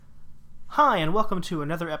Hi, and welcome to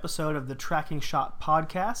another episode of the Tracking Shot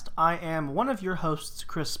podcast. I am one of your hosts,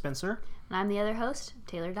 Chris Spencer. And I'm the other host,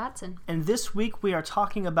 Taylor Dotson. And this week we are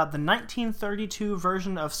talking about the 1932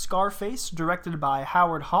 version of Scarface, directed by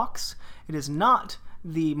Howard Hawks. It is not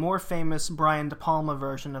the more famous Brian De Palma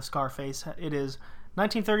version of Scarface. It is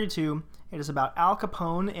 1932. It is about Al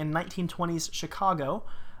Capone in 1920s Chicago.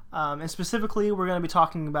 And specifically, we're going to be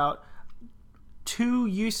talking about two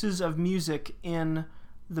uses of music in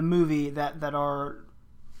the movie that are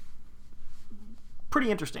pretty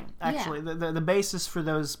interesting, actually. Yeah. The basis for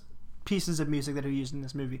those pieces of music that are used in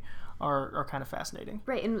this movie are kind of fascinating.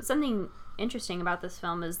 Right, and something interesting about this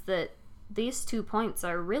film is that these 2 points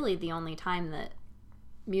are really the only time that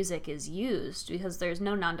music is used, because there's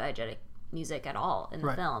no non-diegetic music at all in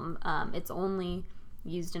the film. It's only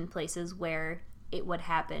used in places where it would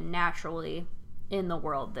happen naturally in the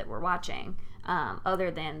world that we're watching.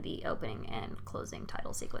 Other than the opening and closing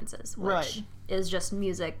title sequences, which is just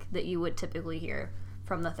music that you would typically hear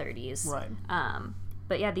from the 30s. Right.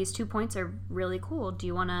 But yeah, these 2 points are really cool. Do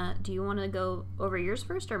you wanna go over yours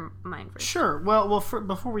first or mine first? Sure. Well,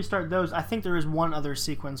 before we start those, I think there is one other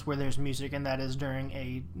sequence where there's music, and that is during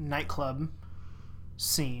a nightclub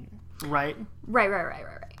scene. Right.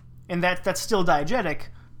 Right. And that's still diegetic,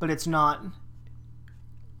 but it's not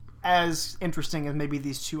as interesting as maybe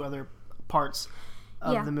these two other parts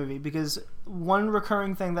of the movie, because one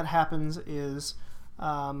recurring thing that happens is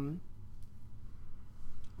Al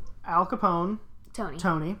Capone,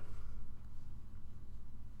 Tony,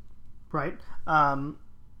 right,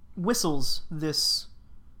 whistles this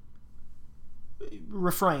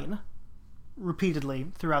refrain repeatedly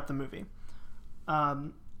throughout the movie,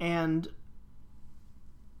 and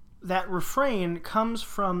that refrain comes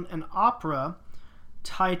from an opera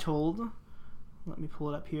titled, let me pull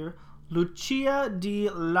it up here, Lucia di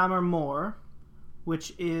Lammermoor,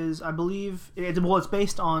 which is, I believe, it's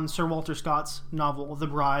based on Sir Walter Scott's novel, The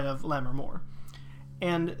Bride of Lammermoor.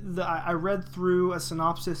 And I read through a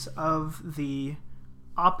synopsis of the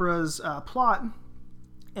opera's plot,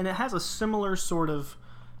 and it has a similar sort of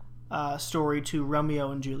story to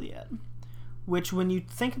Romeo and Juliet, which, when you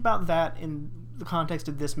think about that in the context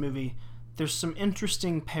of this movie, there's some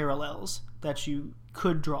interesting parallels that you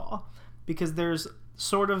could draw, because there's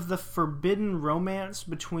sort of the forbidden romance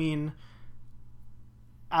between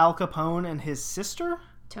Al Capone and his sister,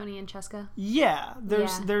 Tony and Cheska. Yeah,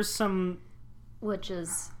 there's some, which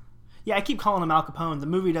is, I keep calling him Al Capone. The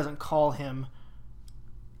movie doesn't call him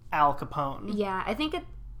Al Capone. Yeah, I think it.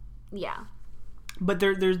 Yeah, but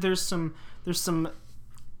there's some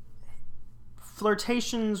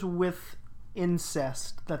flirtations with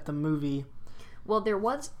incest that the movie. Well, there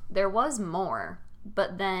was more,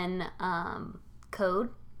 but then Code,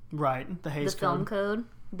 right? The Hays Code, film code.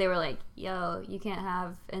 They were like, "Yo, you can't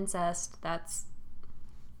have incest. That's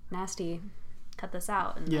nasty. Cut this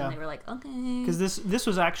out." And then they were like, "Okay." Because this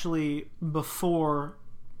was actually before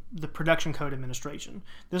the Production Code Administration.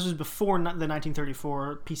 This was before the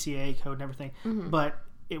 1934 PCA code and everything. Mm-hmm. But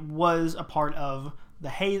it was a part of the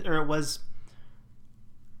Hays, or it was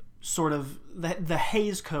sort of the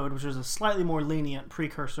Hays Code, which was a slightly more lenient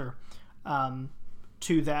precursor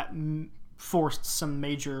to that. Forced some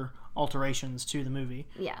major alterations to the movie.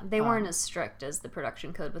 Yeah, they weren't as strict as the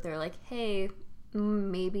Production Code, but they were like, hey,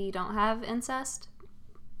 maybe don't have incest.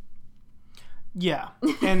 Yeah,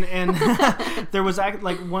 and there was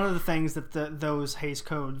like one of the things that those Hays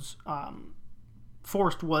Codes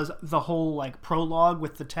forced was the whole like prologue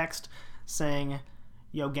with the text saying,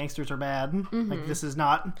 "Yo, gangsters are bad. Mm-hmm. Like this is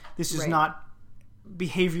not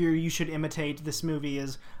behavior you should imitate. This movie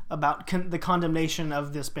is about the condemnation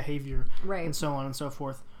of this behavior," and so on and so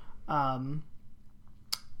forth. And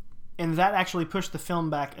that actually pushed the film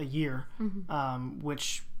back a year,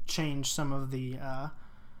 which changed some of the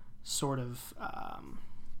sort of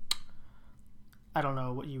I don't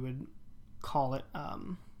know what you would call it,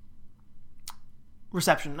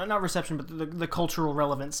 reception, not reception, but the cultural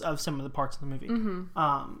relevance of some of the parts of the movie.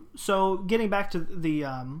 Mm-hmm. So getting back to the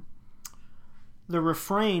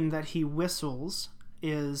refrain that he whistles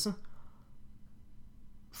is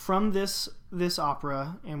from this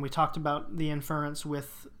opera, and we talked about the inference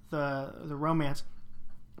with the romance,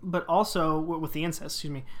 but also with the incest,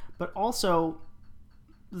 excuse me, but also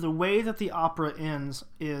the way that the opera ends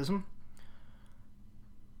is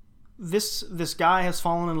this guy has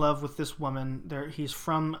fallen in love with this woman. He's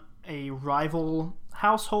from a rival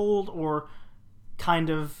household, or kind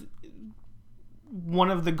of one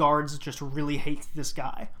of the guards just really hates this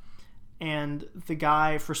guy, and the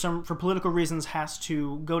guy for political reasons has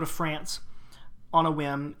to go to France on a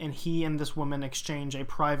whim, and he and this woman exchange a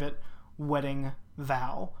private wedding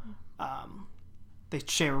vow. They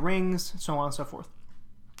share rings, so on and so forth.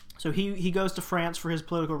 So he goes to France for his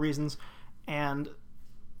political reasons, and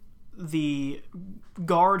the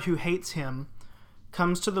guard who hates him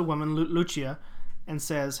comes to the woman, Lucia, and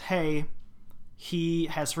says, hey, he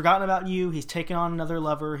has forgotten about you, he's taken on another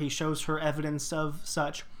lover, he shows her evidence of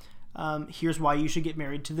such. Here's why you should get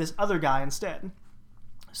married to this other guy instead.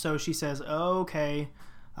 So she says, okay,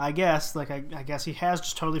 I guess he has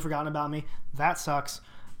just totally forgotten about me. That sucks.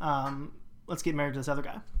 Let's get married to this other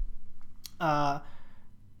guy.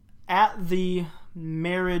 At the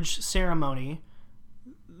marriage ceremony,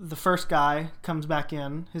 the first guy comes back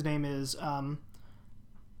in. His name is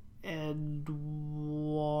Eduardo.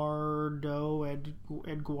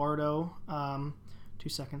 2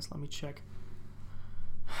 seconds, let me check.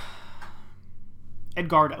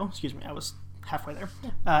 Edgardo, excuse me, I was halfway there.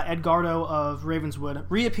 Yeah. Edgardo of Ravenswood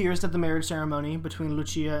reappears at the marriage ceremony between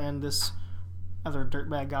Lucia and this other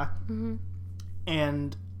dirtbag guy. Mm-hmm.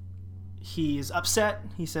 And he's upset.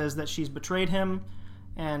 He says that she's betrayed him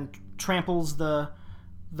and tramples the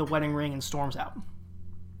wedding ring and storms out.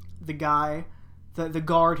 The guy, the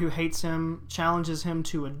guard who hates him, challenges him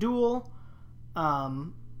to a duel,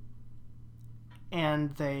 and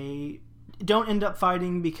they don't end up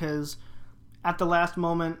fighting because at the last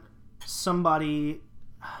moment somebody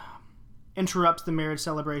interrupts the marriage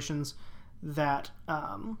celebrations that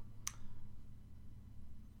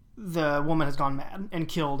the woman has gone mad and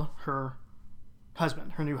killed her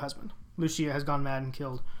husband, her new husband. Lucia has gone mad and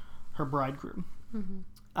killed her bridegroom.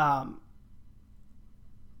 Mm-hmm.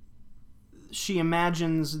 She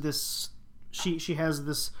imagines this. She has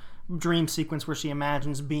this dream sequence where she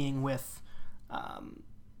imagines being with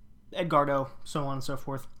Edgardo, so on and so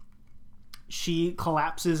forth. She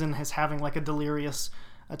collapses and is having like a delirious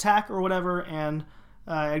attack or whatever, and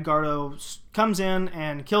Edgardo comes in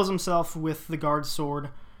and kills himself with the guard's sword,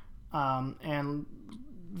 and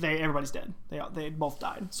everybody's dead. They both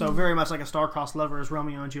died. So mm-hmm. very much like a star-crossed lovers,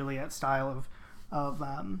 Romeo and Juliet style of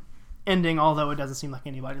ending, although it doesn't seem like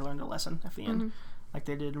anybody learned a lesson at the end, mm-hmm. like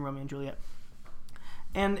they did in Romeo and Juliet.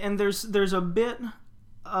 And there's a bit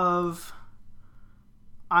of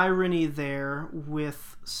irony there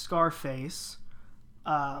with Scarface,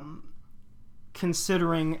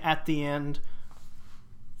 considering at the end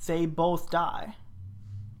they both die.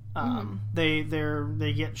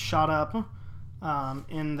 They get shot up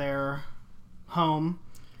in their home.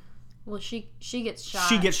 Well, she gets shot.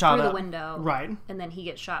 She gets shot through up. The window, right? And then he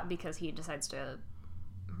gets shot because he decides to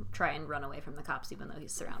try and run away from the cops, even though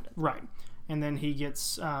he's surrounded. Right, and then he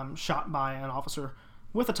gets shot by an officer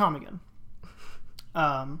with a Tommy gun.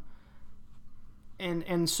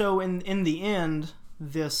 And so in the end,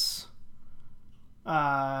 this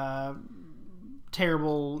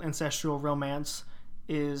terrible ancestral romance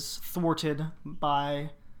is thwarted by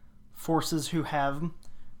forces who have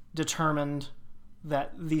determined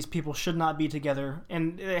that these people should not be together,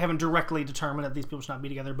 and they haven't directly determined that these people should not be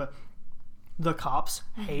together, but the cops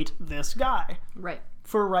hate this guy, right?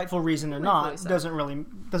 For a rightful reason or not, so. doesn't really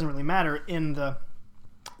matter in the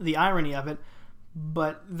irony of it.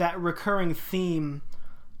 But that recurring theme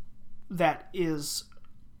that is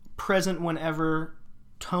present whenever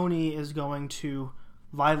Tony is going to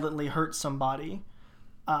violently hurt somebody,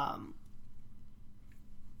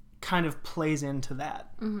 kind of plays into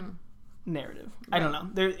that mm-hmm. narrative. Right. I don't know.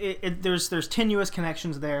 There's tenuous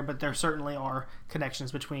connections there, but there certainly are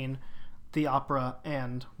connections between the opera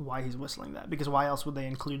and why he's whistling that. Because why else would they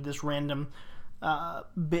include this random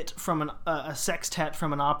bit from a sextet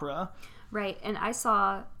from an opera? Right, and I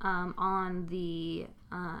saw on the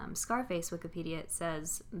Scarface Wikipedia, it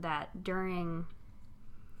says that during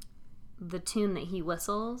the tune that he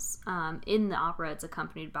whistles, in the opera, it's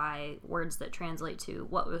accompanied by words that translate to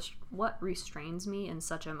what restrains me in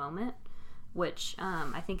such a moment, which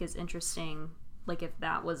I think is interesting. Like, if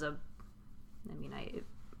that was it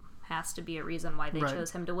has to be a reason why they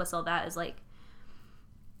chose him to whistle. That is like,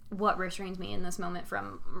 what restrains me in this moment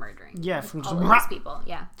from murdering? Yeah, from all of these people.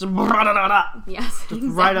 Yeah. Yes. Exactly.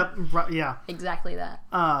 Right up. Right, yeah. Exactly that.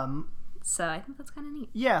 So I think that's kind of neat.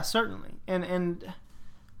 Yeah, certainly. And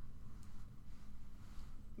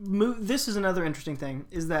this is another interesting thing,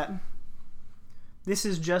 is that this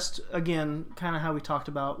is just, again, kind of how we talked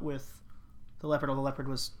about with The Leopard. The Leopard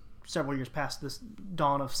was several years past this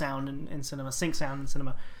dawn of sound in cinema, sync sound in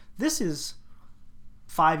cinema. This is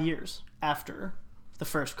 5 years after the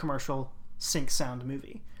first commercial sync sound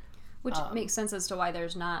movie. Which makes sense as to why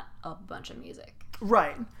there's not a bunch of music.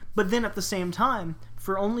 Right. But then at the same time,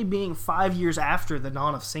 for only being 5 years after the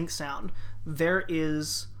dawn of sync sound, there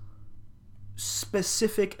is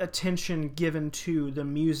specific attention given to the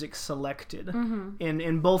music selected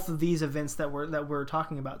in both of these events that we're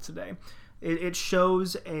talking about today. It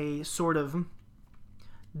shows a sort of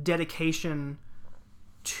dedication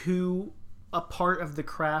to a part of the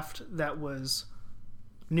craft that was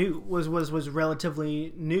new, was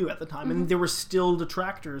relatively new at the time, and there were still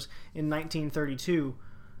detractors in 1932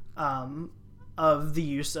 of the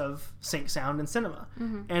use of sync sound in cinema.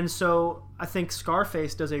 And so I think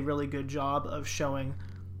Scarface does a really good job of showing,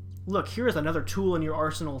 look, here is another tool in your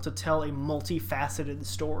arsenal to tell a multifaceted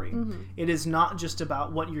story. It is not just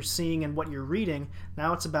about what you're seeing and what you're reading.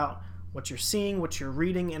 Now it's about what you're seeing, what you're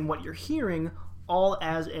reading, and what you're hearing, all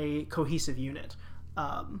as a cohesive unit.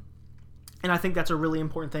 And I think that's a really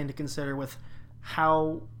important thing to consider with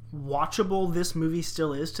how watchable this movie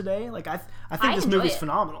still is today. Like I think this movie's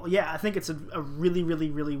phenomenal. Yeah, I think it's a really, really,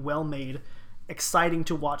 really well made, exciting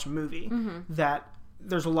to watch movie that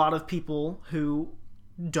there's a lot of people who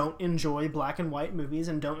don't enjoy black and white movies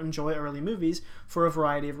and don't enjoy early movies for a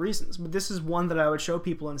variety of reasons. But this is one that I would show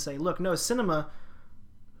people and say, look, no, cinema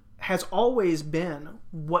has always been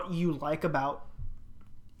what you like about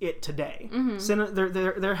it today.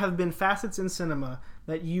 There have been facets in cinema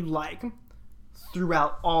that you like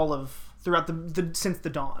throughout the since the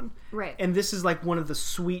dawn. Right. And this is like one of the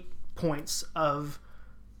sweet points of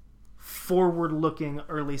forward-looking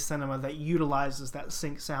early cinema that utilizes that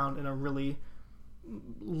sync sound in a really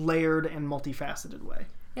layered and multifaceted way.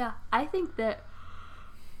 Yeah, I think that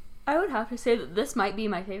I would have to say that this might be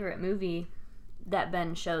my favorite movie that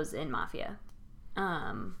Ben shows in Mafia.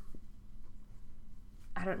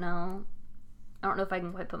 I don't know if I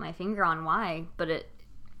can quite put my finger on why, but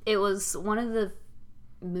it was one of the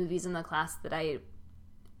movies in the class that I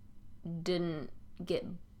didn't get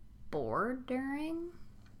bored during.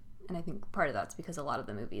 And I think part of that's because a lot of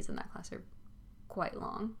the movies in that class are quite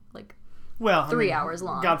long. Like, 3 hours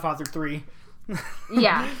long. Godfather 3.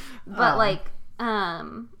 Yeah. But,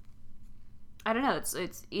 I don't know.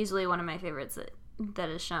 It's easily one of my favorites that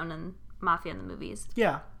is shown in Mafia in the movies.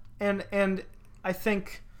 Yeah. And I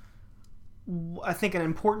think an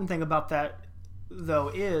important thing about that, though,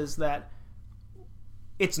 is that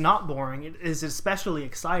it's not boring. It is especially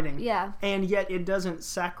exciting. Yeah. And yet it doesn't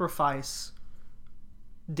sacrifice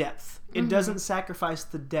depth. It doesn't sacrifice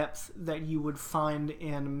the depth that you would find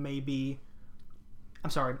in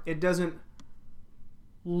it doesn't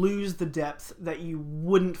lose the depth that you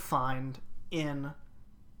wouldn't find in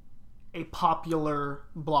a popular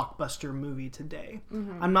blockbuster movie today.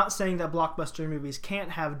 I'm not saying that blockbuster movies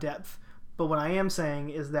can't have depth, but what I am saying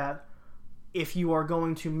is that if you are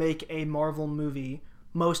going to make a Marvel movie,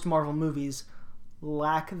 most Marvel movies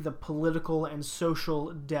lack the political and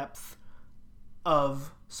social depth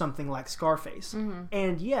of something like Scarface.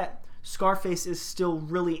 And yet, Scarface is still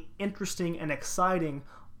really interesting and exciting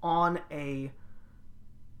on a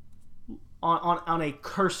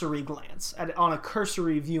cursory glance, on a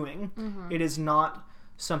cursory viewing. It is not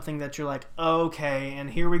something that you're like, okay, and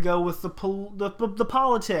here we go with the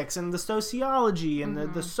politics and the sociology and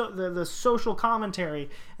the social commentary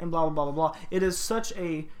and blah blah blah blah blah. It is such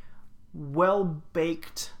a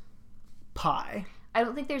well-baked pie. I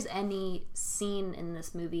don't think there's any scene in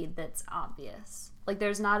this movie that's obvious. Like,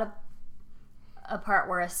 there's not a part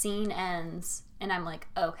where a scene ends and I'm like,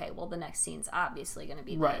 okay, well, the next scene's obviously going to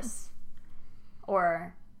be this.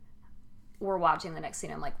 Or we're watching the next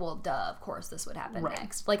scene, I'm like, well, duh, of course this would happen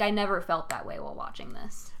next. Like, I never felt that way while watching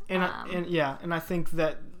this. And I think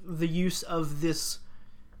that the use of this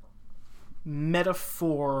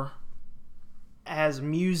metaphor as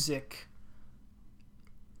music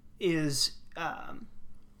is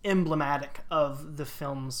emblematic of the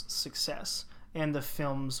film's success and the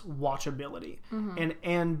film's watchability.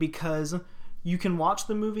 And because you can watch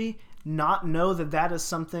the movie, not know that is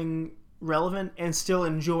something relevant, and still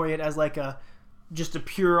enjoy it as like just a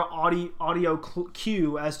pure audio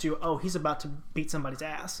cue as to, oh, he's about to beat somebody's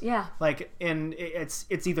ass. Yeah. Like, and it's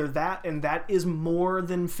either that, and that is more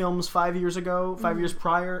than films 5 years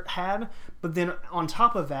prior had, but then on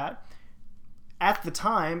top of that, at the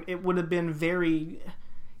time, it would have been very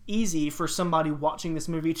easy for somebody watching this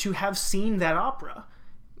movie to have seen that opera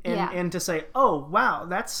and to say, oh, wow,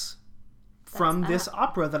 that's from this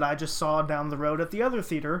opera that I just saw down the road at the other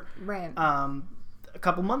theater a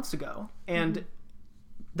couple months ago. And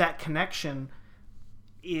that connection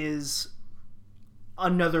is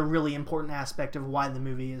another really important aspect of why the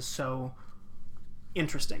movie is so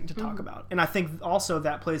interesting to talk about. And I think also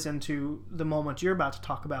that plays into the moment you're about to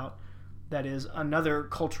talk about, that is another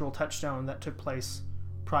cultural touchstone that took place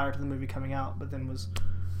prior to the movie coming out, but then was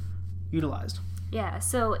utilized. Yeah,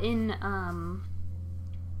 so in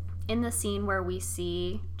in the scene where we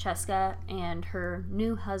see Cheska and her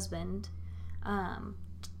new husband,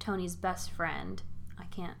 Tony's best friend, I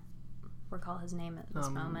can't recall his name at this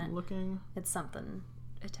moment. Looking. It's something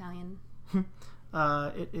Italian.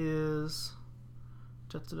 It is.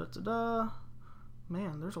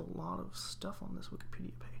 Man, there's a lot of stuff on this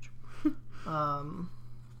Wikipedia page.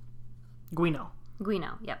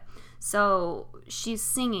 Guino, yep. So she's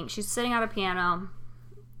singing. She's sitting at a piano,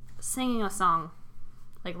 singing a song,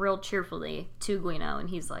 like real cheerfully to Guino, and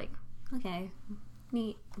he's like, "Okay,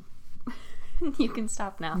 neat. You can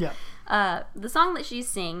stop now." Yeah. The song that she's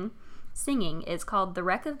singing is called "The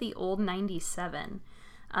Wreck of the Old 97,"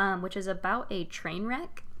 which is about a train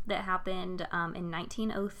wreck that happened in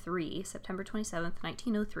 1903, September 27th,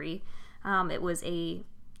 1903. It was a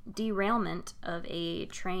derailment of a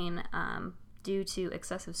train due to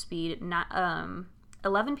excessive speed.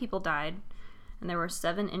 11 people died, and there were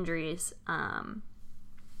 7 injuries.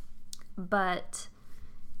 But,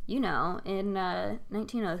 in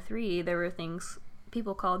 1903, there were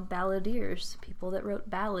people called balladeers, people that wrote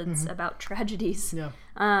ballads about tragedies. Yeah.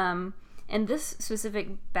 And this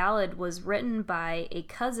specific ballad was written by a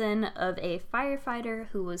cousin of a firefighter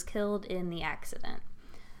who was killed in the accident.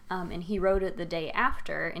 And he wrote it the day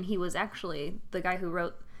after, and he was actually the guy who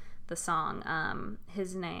wrote the song.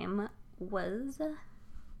 His name was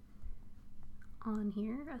on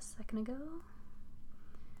here a second ago.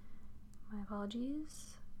 My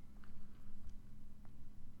apologies.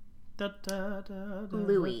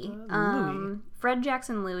 Louis. Fred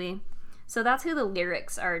Jackson Louis. So that's who the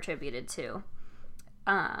lyrics are attributed to.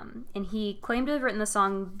 And he claimed to have written the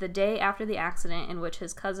song the day after the accident in which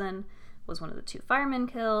his cousin was one of the 2 firemen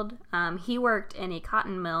killed. He worked in a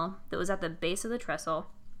cotton mill that was at the base of the trestle.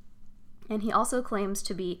 And he also claims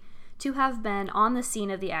to have been on the scene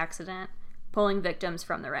of the accident, pulling victims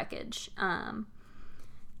from the wreckage. And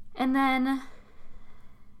then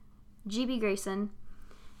G.B. Grayson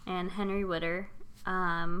and Henry Witter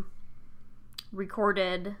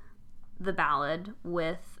recorded the ballad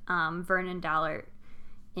with Vernon Dallert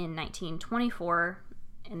in 1924,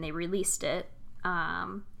 and they released it.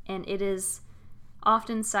 And it is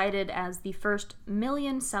often cited as the first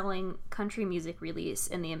million-selling country music release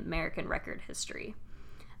in the American record history.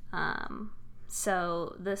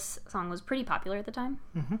 So this song was pretty popular at the time.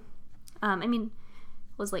 It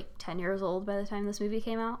was like 10 years old by the time this movie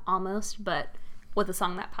came out, almost. But with a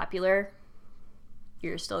song that popular,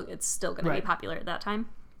 it's still going to be popular at that time.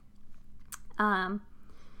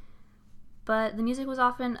 But the music was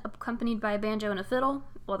often accompanied by a banjo and a fiddle,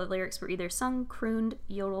 while the lyrics were either sung, crooned,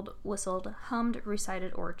 yodeled, whistled, hummed,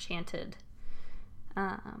 recited, or chanted.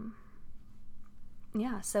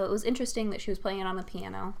 So it was interesting that she was playing it on the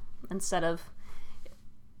piano instead of,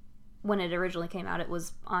 when it originally came out, it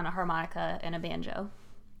was on a harmonica and a banjo.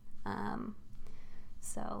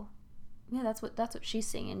 That's what she's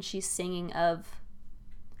singing. She's singing of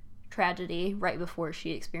tragedy right before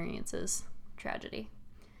she experiences tragedy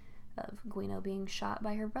of Guino being shot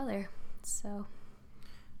by her brother. So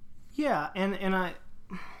yeah, and I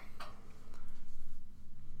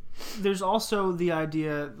there's also the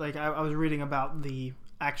idea, like I was reading about the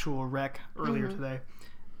actual wreck earlier today,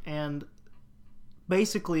 and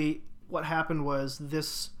basically what happened was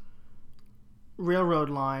this railroad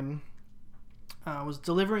line was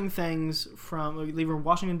delivering things leaving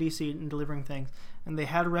Washington D.C. and delivering things, and they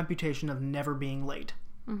had a reputation of never being late.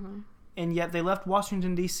 And yet they left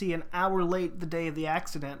Washington, D.C. an hour late the day of the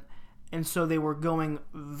accident, and so they were going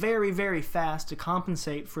very, very fast to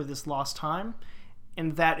compensate for this lost time,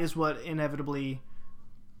 and that is what inevitably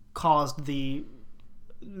caused the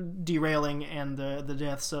derailing and the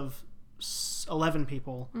deaths of 11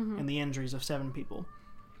 people and the injuries of 7 people.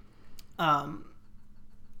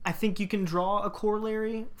 I think you can draw a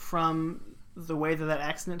corollary from the way that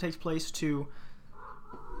accident takes place to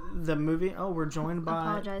the movie. Oh, we're joined by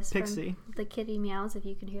Apologize Pixie. For the kitty meows, if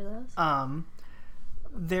you can hear those.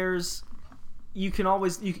 You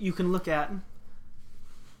can look at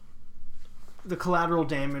the collateral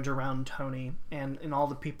damage around Tony and all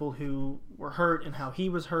the people who were hurt and how he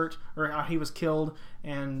was hurt, or how he was killed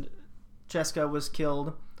and Cheska was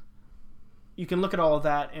killed. You can look at all of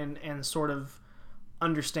that and sort of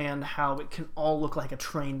understand how it can all look like a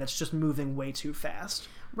train that's just moving way too fast.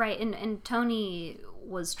 Right, and Tony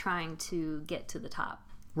was trying to get to the top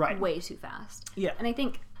way too fast. Yeah. And I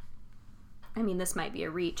think, this might be a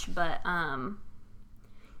reach, but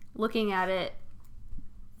looking at it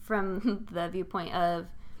from the viewpoint of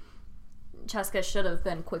Cheska should have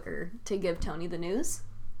been quicker to give Tony the news.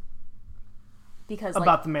 Because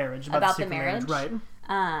about the marriage. About the marriage. Right.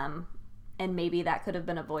 And maybe that could have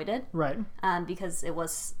been avoided. Right. Because it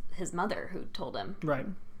was his mother who told him. Right.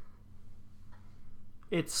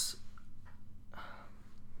 It's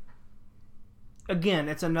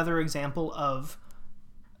another example of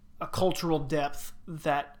a cultural depth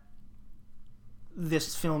that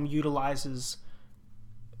this film utilizes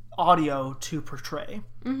audio to portray.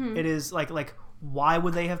 Mm-hmm. It is like why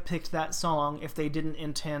would they have picked that song if they didn't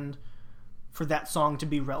intend for that song to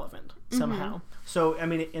be relevant somehow? Mm-hmm. So I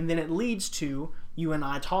mean, and then it leads to you and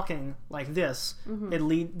I talking like this.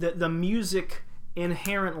 Mm-hmm. The music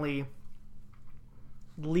inherently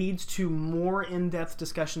leads to more in-depth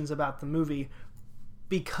discussions about the movie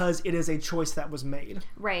because it is a choice that was made.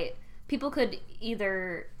 Right. People could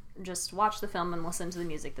either just watch the film and listen to the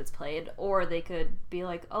music that's played, or they could be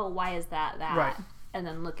like, oh, why is that? Right. And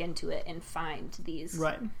then look into it and find these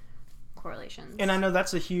correlations. And I know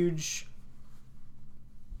that's a huge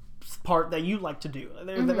part that you like to do.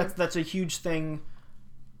 Mm-hmm. That's a huge thing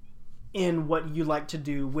in what you like to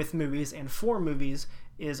do with movies and for movies,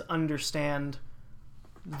 is understand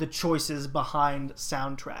the choices behind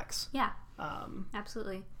soundtracks. Yeah,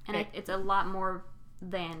 absolutely. And it's a lot more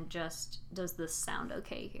than just, does this sound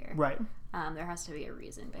okay here? Right. There has to be a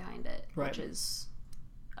reason behind it, which is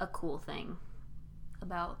a cool thing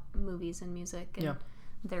about movies and music and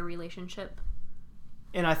their relationship.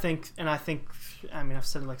 And I think, I mean, I've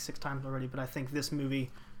said it like 6 times already, but I think this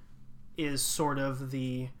movie is sort of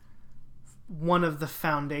one of the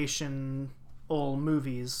foundational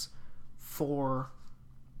movies for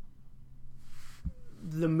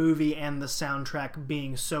the movie and the soundtrack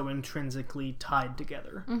being so intrinsically tied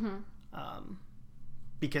together. Mm-hmm.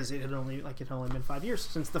 Because it had only been 5 years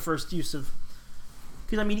since the first use of.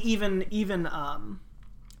 Because I mean, even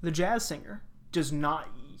the jazz singer does not,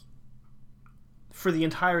 for the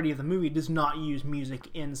entirety of the movie, does not use music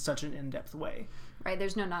in such an in-depth way. Right.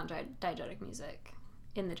 There's no non-diegetic music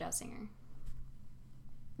in the jazz singer.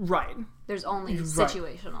 Right. There's only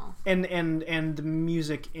situational. And the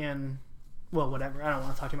music in. Well, whatever. I don't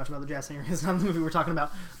want to talk too much about the jazz singer. It's not the movie we're talking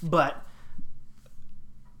about. But,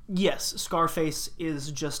 yes, Scarface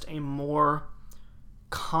is just a more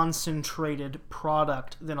concentrated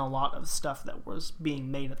product than a lot of stuff that was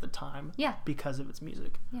being made at the time. Yeah. Because of its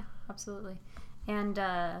music. Yeah, absolutely. And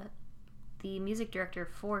the music director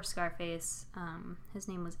for Scarface, his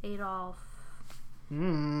name was Adolf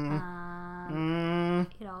something.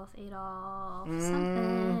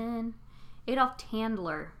 Adolf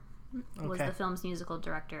Tandler was the film's musical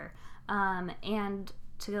director. And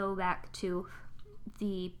to go back to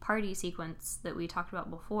the party sequence that we talked about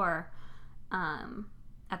before,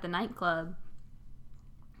 at the nightclub,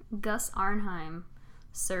 Gus Arnheim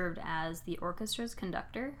served as the orchestra's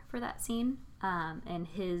conductor for that scene, and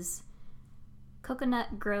his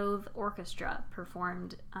Coconut Grove Orchestra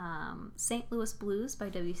performed St. Louis Blues by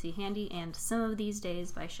W.C. Handy and Some of These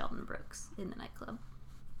Days by Sheldon Brooks in the nightclub.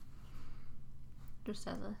 Just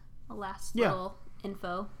as a last little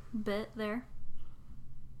info bit there.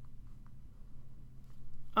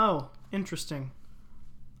 Oh, interesting.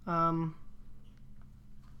 Hang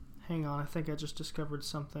on, I think I just discovered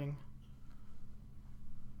something.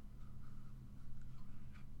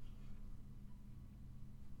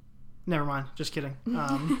 Never mind, just kidding.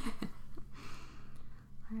 All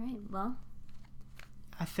right, well,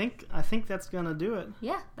 I think that's gonna do it.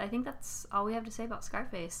 Yeah, I think that's all we have to say about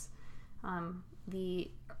Scarface. The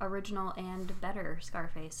original and better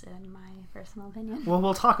Scarface, in my personal opinion. Well,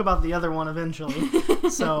 we'll talk about the other one eventually.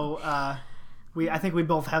 So, I think we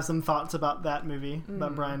both have some thoughts about that movie,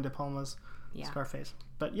 about Brian De Palma's Scarface.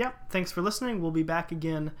 But yeah, thanks for listening. We'll be back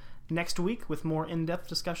again next week with more in-depth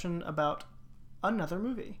discussion about another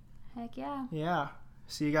movie. Heck yeah. Yeah.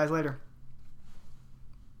 See you guys later.